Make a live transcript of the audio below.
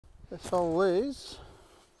This hole is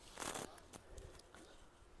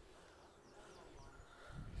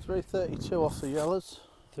 332 off the yellows.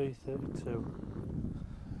 332.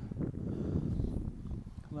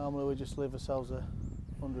 Normally we just leave ourselves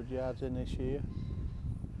 100 yards in this year.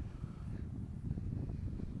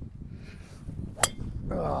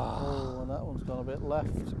 Oh, and that one's gone a bit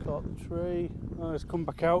left, caught the tree. Oh, it's come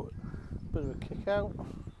back out. Bit of a kick out.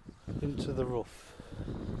 Into the rough.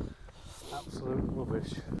 Absolute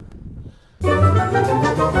rubbish.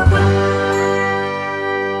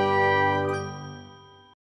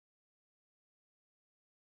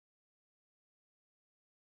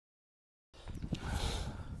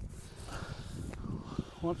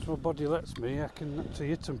 Once my body lets me, I can actually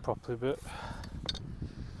hit them properly, but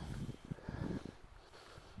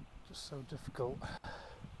just so difficult.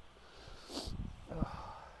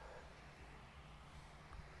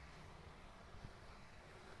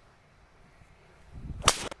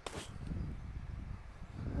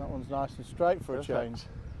 That one's nice and straight for Perfect. a change.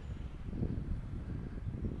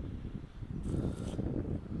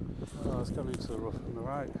 Oh, it's gone into the rough on the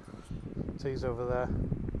right. Tee's over there.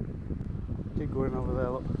 Keep going over there,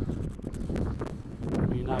 look.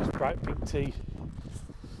 Really nice bright big tee.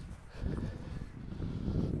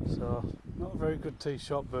 So, not a very good tee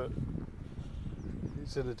shot, but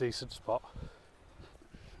it's in a decent spot.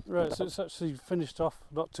 Right, so it's actually finished off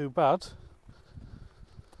not too bad.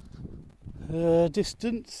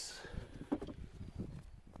 Distance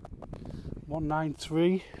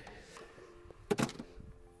 193.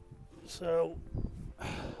 So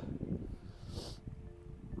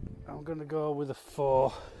I'm going to go with a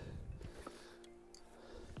 4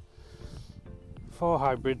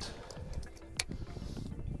 hybrid,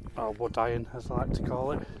 or wood iron as I like to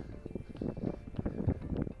call it.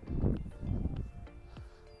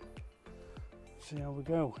 See how we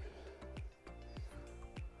go.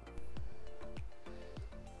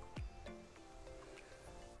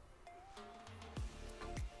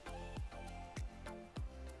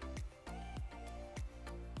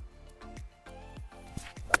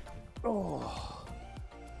 Oh,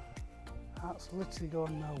 that's literally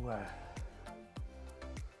going nowhere.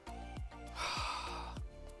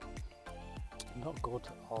 Not good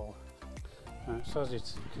at all. So as you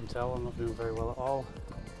can tell, I'm not doing very well at all.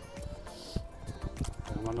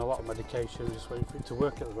 I'm on a lot of medication, just waiting for it to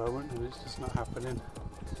work at the moment, and it's just not happening.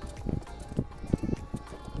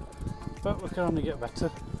 But we can only get better.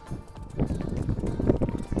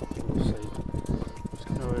 We'll see. Just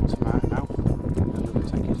going over to Mark now, and we'll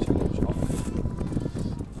take his second shot.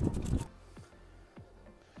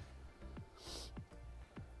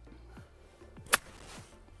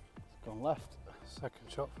 It's gone left. Second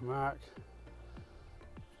shot for Mark.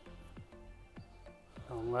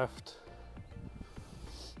 On left.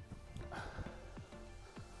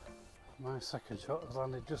 My second shot has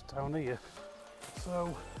landed just down here,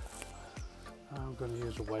 so I'm going to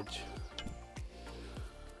use a wedge,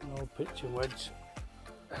 an old pitching wedge,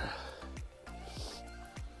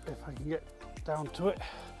 if I can get down to it.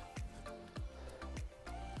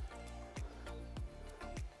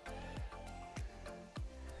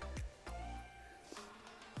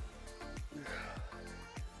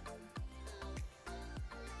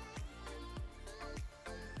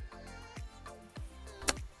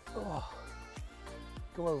 Oh,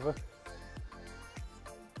 go over. Over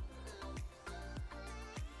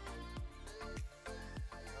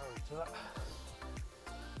to that.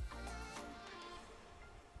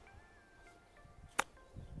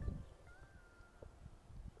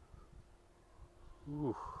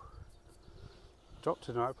 Ooh, dropped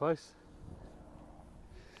in the right place.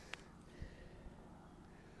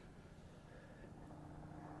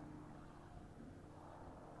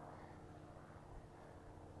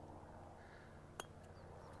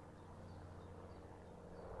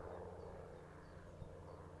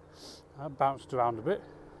 That bounced around a bit.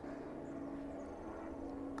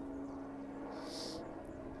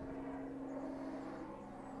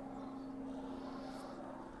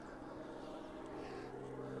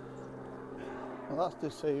 Well, that's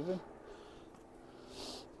deceiving.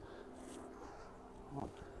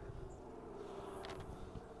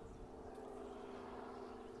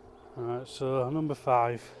 Alright, so number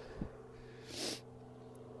 5.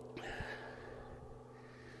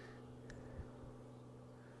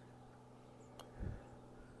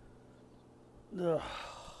 Ugh.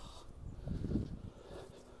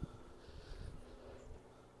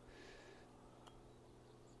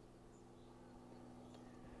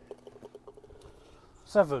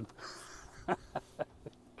 Seven.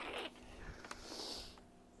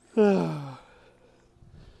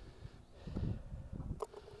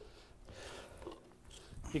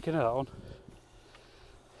 You You can have that one.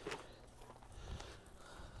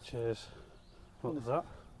 Cheers. What was that?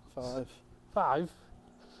 5. 5?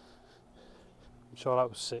 I'm sure that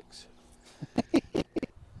was 6.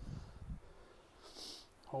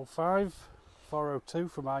 Hole 5, 402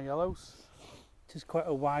 from our yellows. It is quite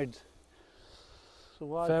a wide,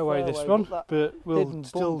 fairway this one, but we'll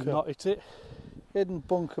still not hit it. Hidden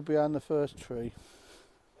bunker behind the first tree.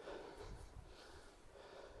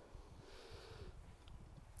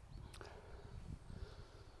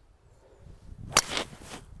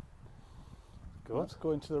 Good. That's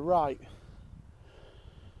going to the right.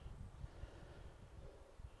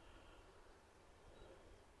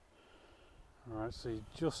 Alright, so you're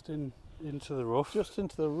just into the rough. Just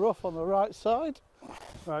into the rough on the right side.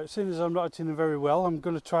 Right, seeing as I'm not hitting them very well, I'm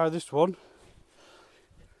going to try this one.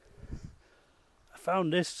 I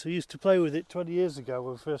found this, I used to play with it 20 years ago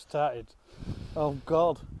when we first started. Oh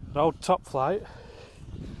God. An old Top Flight.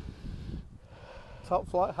 Top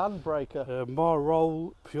Flight handbreaker. More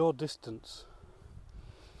roll, pure distance.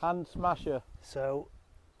 Hand smasher. So,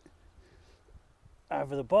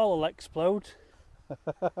 either the ball will explode,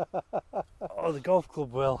 or the golf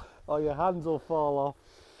club will. Or your hands will fall off.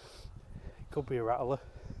 It could be a rattler.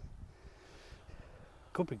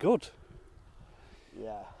 Could be good.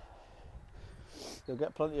 Yeah. You'll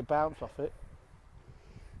get plenty of bounce off it.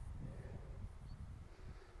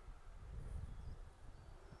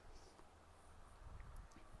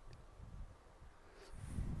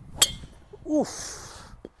 Oof!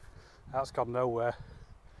 That's gone nowhere.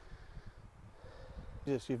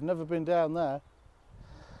 Yes, you've never been down there.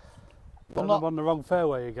 I'm on the wrong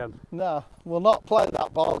fairway again. No, we'll not play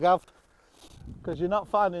that ball, Gav, because you're not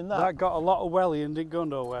finding that. That got a lot of welly and didn't go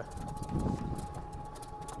nowhere.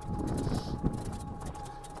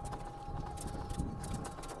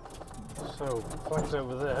 So, flag's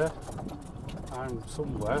over there. I'm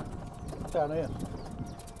somewhere Down here.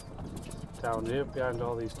 down here behind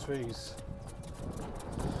all these trees.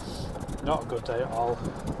 Not a good day at all.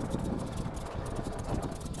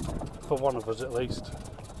 For one of us at least.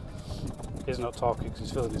 He's not talking because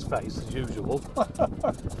he's filling his face as usual.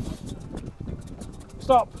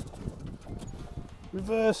 Stop!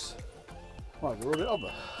 Reverse! Might as well rub it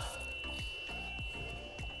over.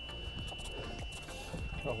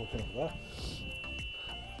 Oh, looking over there.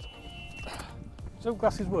 So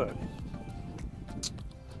glasses work?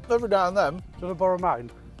 Every now and then. Do you want to borrow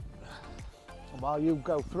mine? While you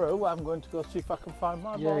go through, I'm going to go see if I can find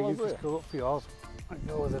my ball Yeah, you over just here. go up for yours. I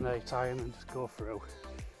go with an 8 iron and just go through.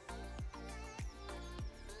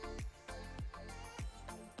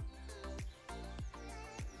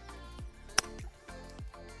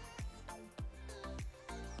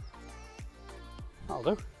 That'll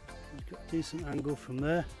do. You've got a decent angle from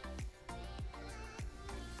there.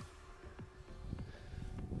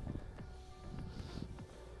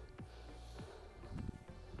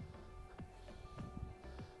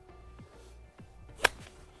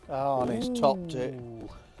 Oh, and he's topped it. Ooh.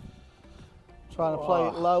 Trying to play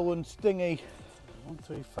it low and stingy.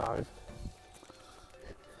 135.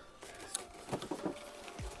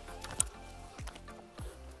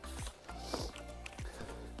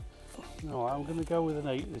 No, I'm going to go with an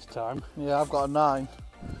 8 this time. Yeah, I've got a 9.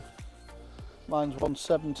 Mine's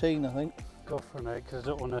 117, I think. Go for an 8 because I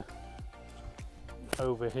don't want to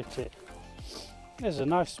overhit it. There's a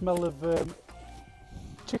nice smell of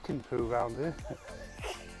chicken poo around here.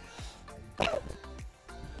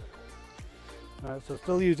 Right, so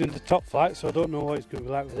still using the Top Flight, so I don't know what it's going to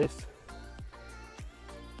be like with this.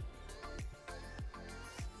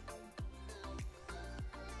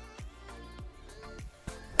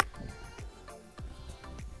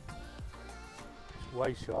 It's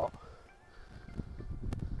way short.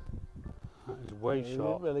 That is way You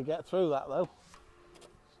short. didn't really get through that though.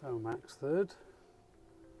 So max third.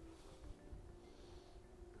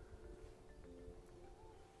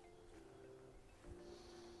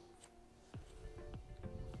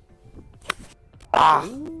 Ah!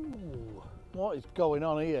 Ooh. What is going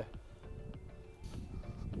on here?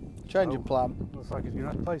 Changing plan. Looks like he's going to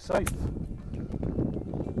have to play safe.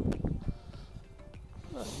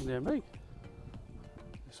 That's near me.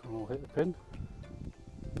 This one will hit the pin.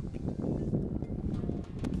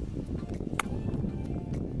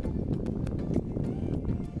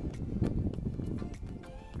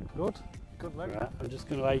 Good. Good leg. Right, I'm just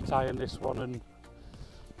going to 8 iron this one and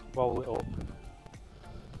roll it up.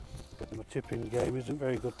 My chipping game isn't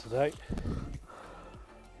very good today.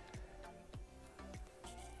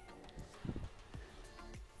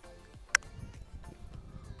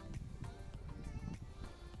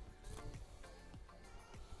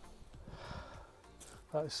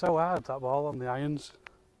 That is so hard, that ball on the irons.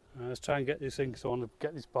 Let's try and get this in because I want to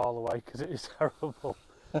get this ball away because it is terrible.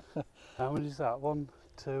 How many is that? 1,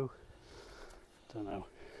 2, don't know.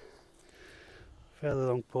 Fairly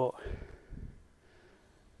long putt.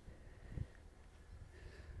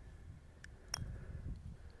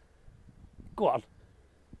 Go on.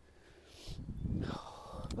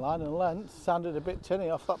 Line and length sounded a bit tinny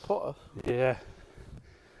off that putter. Yeah.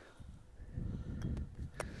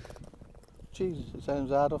 Jesus, it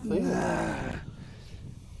sounds hard off the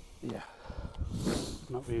Yeah.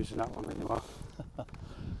 Not using that one anymore.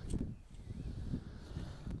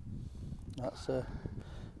 That's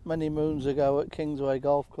many moons ago at Kingsway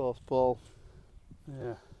Golf Course, Paul.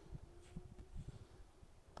 Yeah.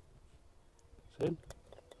 It's in.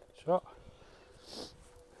 Shot.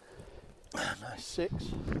 Nice 6.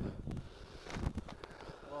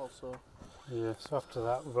 Also. Yeah, so after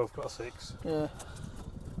that we've both got a 6. Yeah.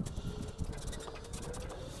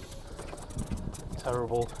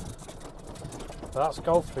 Terrible. But that's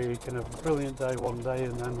golf for you. You can have a brilliant day one day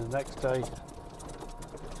and then the next day,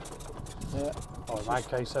 Yeah. or in my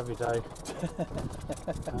case every day,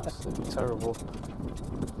 absolutely terrible.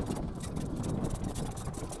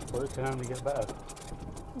 But it can only get better.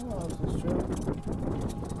 Oh, this is true.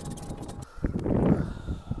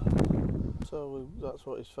 So that's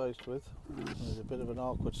what he's faced with. There's a bit of an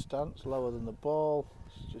awkward stance, lower than the ball.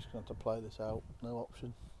 He's just going to have to play this out, no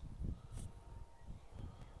option.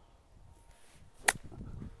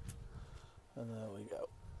 And there we go.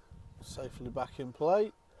 Safely back in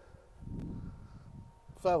play.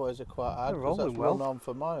 Fairways are quite hard because that's well. run on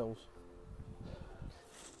for miles.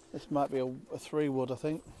 This might be a 3-wood, I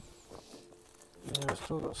think. Yeah, we've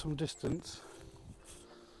still got some distance.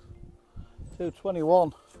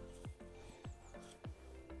 221.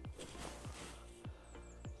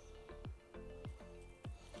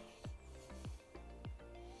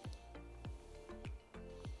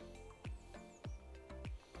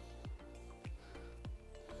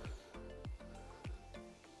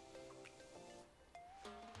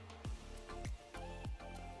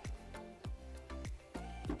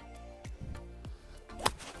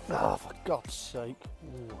 Oh, for God's sake.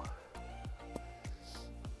 Ooh.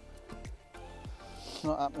 It's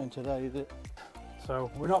not happening today, is it?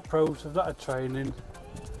 So we're not pros, we've not had training.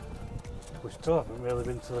 We still haven't really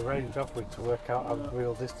been to the range, have we, to work out how the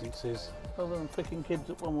real distance is. Other than picking kids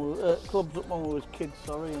up when we were, clubs up when we was kids,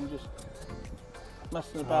 sorry, and just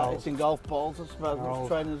messing about hitting golf balls. That's about as much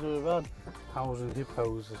training as we've had. Owls and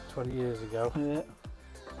hippos 20 years ago. Yeah.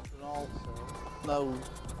 And also, no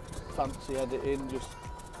fancy editing, just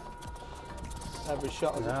every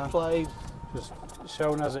shot as it's played. Just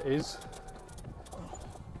shown as it is.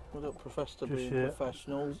 We don't profess to Just be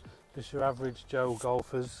professionals. Just your average Joe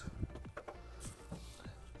golfers.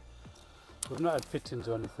 We've not had fittings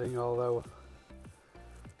or anything, although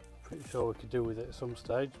pretty sure we could do with it at some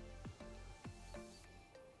stage.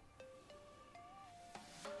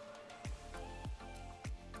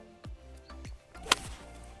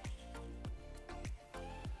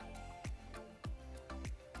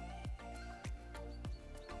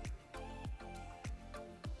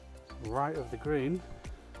 Right of the green,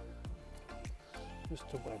 just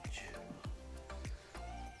a wedge.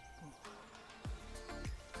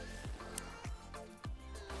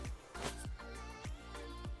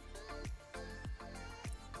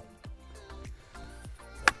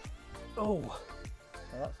 Oh,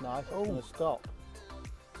 that's nice. It's going to stop.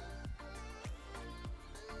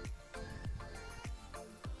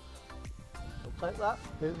 I'll take that.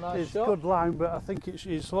 Nice it's shot. good line, but I think it's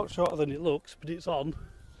a lot shorter than it looks, but it's on.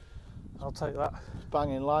 I'll take that. It's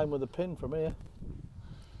bang in line with the pin from here.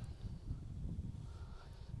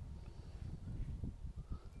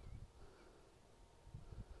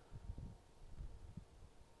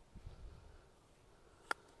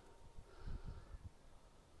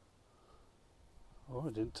 Oh,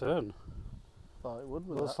 it didn't turn. Thought it would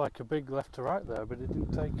with Looks that. like a big left to right there, but it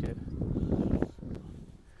didn't take it.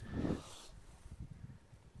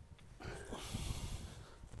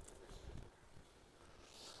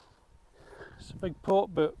 It's a big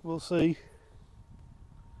putt, but we'll see.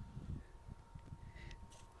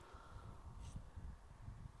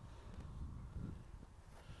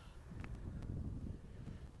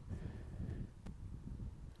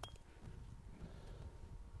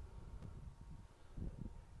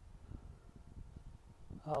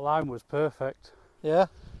 That line was perfect. Yeah.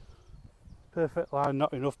 Perfect line,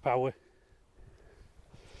 not enough power.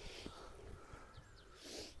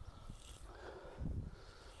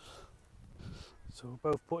 So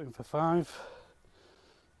we're both putting for 5.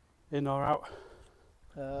 In or out?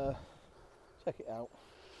 Check it out.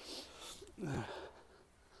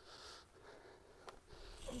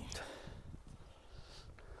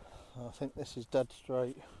 I think this is dead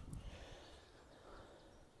straight.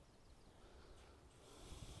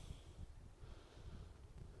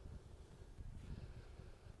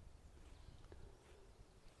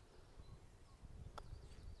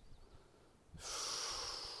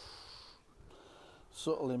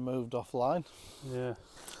 Subtly moved offline. Yeah,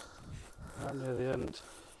 right near the end.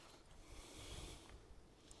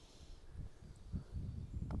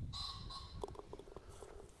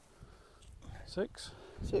 Six.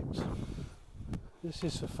 This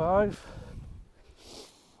is for 5.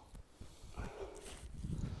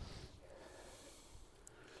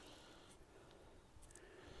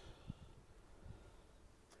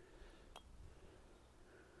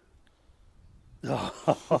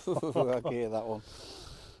 I can hear that one.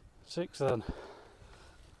 6 then.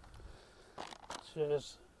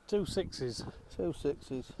 Cheers. 2 6s. 2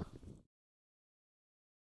 6s.